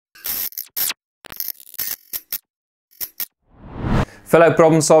Fellow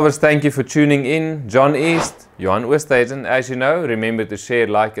problem solvers, thank you for tuning in. John East, Johan Oosthuizen. As you know, remember to share,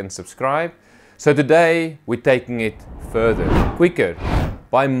 like and subscribe. So today we're taking it further, quicker,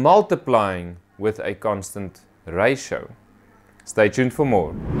 by multiplying with a constant ratio. Stay tuned for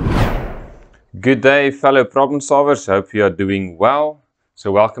more. Good day, fellow problem solvers. Hope you are doing well.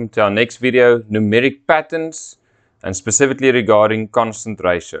 So welcome to our next video, numeric patterns, and specifically regarding constant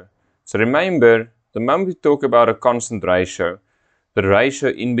ratio. So remember, the moment we talk about a constant ratio, the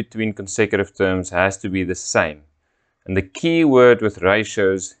ratio in between consecutive terms has to be the same. And the key word with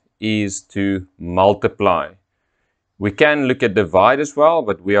ratios is to multiply. We can look at divide as well,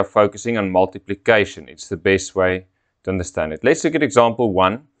 but we are focusing on multiplication. It's the best way to understand it. Let's look at example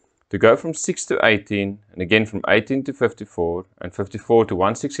 1. To go from 6 to 18, and again from 18 to 54, and 54 to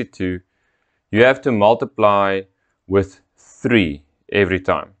 162, you have to multiply with 3 every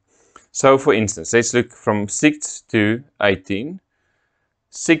time. So for instance, let's look from 6 to 18.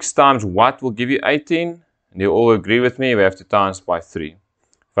 6 times what will give you 18? And you'll all agree with me, we have to times by 3.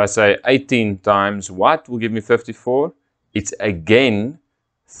 If I say 18 times what will give me 54? It's again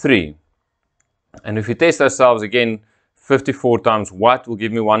 3. And if we test ourselves again, 54 times what will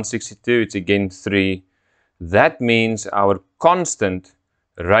give me 162? It's again 3. That means our constant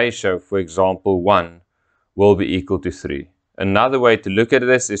ratio, for example 1, will be equal to 3. Another way to look at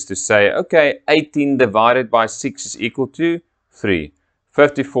this is to say, okay, 18 divided by 6 is equal to 3.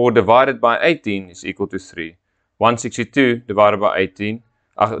 54 divided by 18 is equal to 3. 162 divided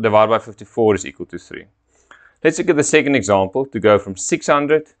by 54 is equal to 3. Let's look at the second example to go from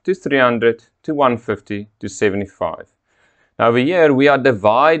 600 to 300 to 150 to 75. Now over here we are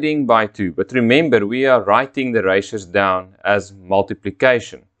dividing by 2, but remember we are writing the ratios down as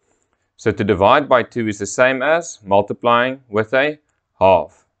multiplication. So to divide by 2 is the same as multiplying with a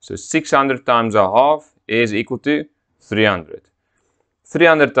half. So 600 times a half is equal to 300.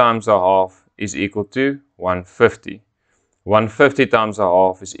 300 times a half is equal to 150. 150 times a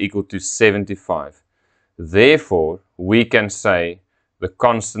half is equal to 75. Therefore, we can say the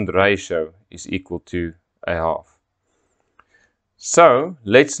constant ratio is equal to a half. So,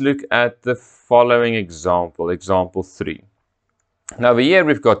 let's look at the following example, example 3. Now over here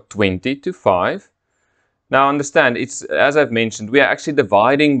we've got 20 to 5. Now understand, it's as I've mentioned, we are actually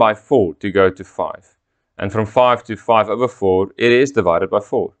dividing by 4 to go to 5. And from 5 to 5 over 4, it is divided by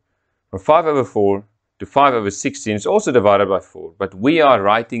 4. From 5 over 4 to 5 over 16 is also divided by 4. But we are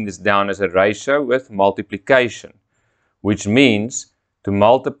writing this down as a ratio with multiplication, which means to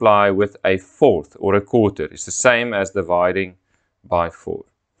multiply with a fourth or a quarter is the same as dividing by 4.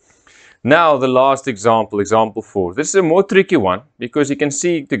 Now the last example, example 4. This is a more tricky one because you can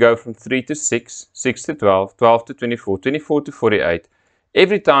see to go from 3 to 6, 6 to 12, 12 to 24, 24 to 48.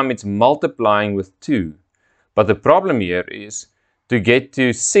 Every time it's multiplying with 2. But the problem here is to get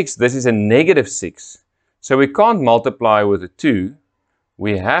to 6, this is a negative 6. So we can't multiply with a 2.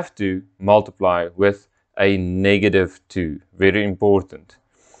 We have to multiply with a negative 2. Very important.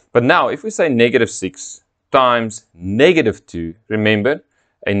 But now if we say negative 6 times negative 2, remember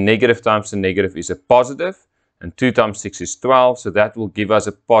a negative times a negative is a positive, and 2 times 6 is 12, so that will give us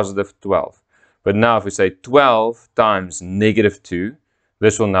a positive 12. But now if we say 12 times negative 2,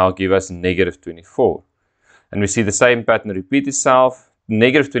 this will now give us negative 24. And we see the same pattern repeat itself.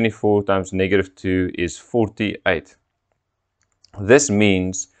 Negative 24 times negative 2 is 48. This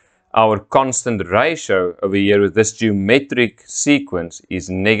means our constant ratio over here with this geometric sequence is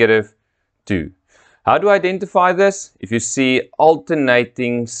negative 2. How do I identify this? If you see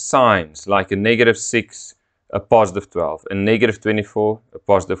alternating signs like a negative 6, a positive 12, a negative 24, a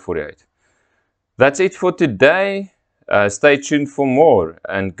positive 48. That's it for today. Stay tuned for more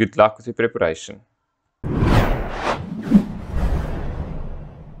and good luck with your preparation.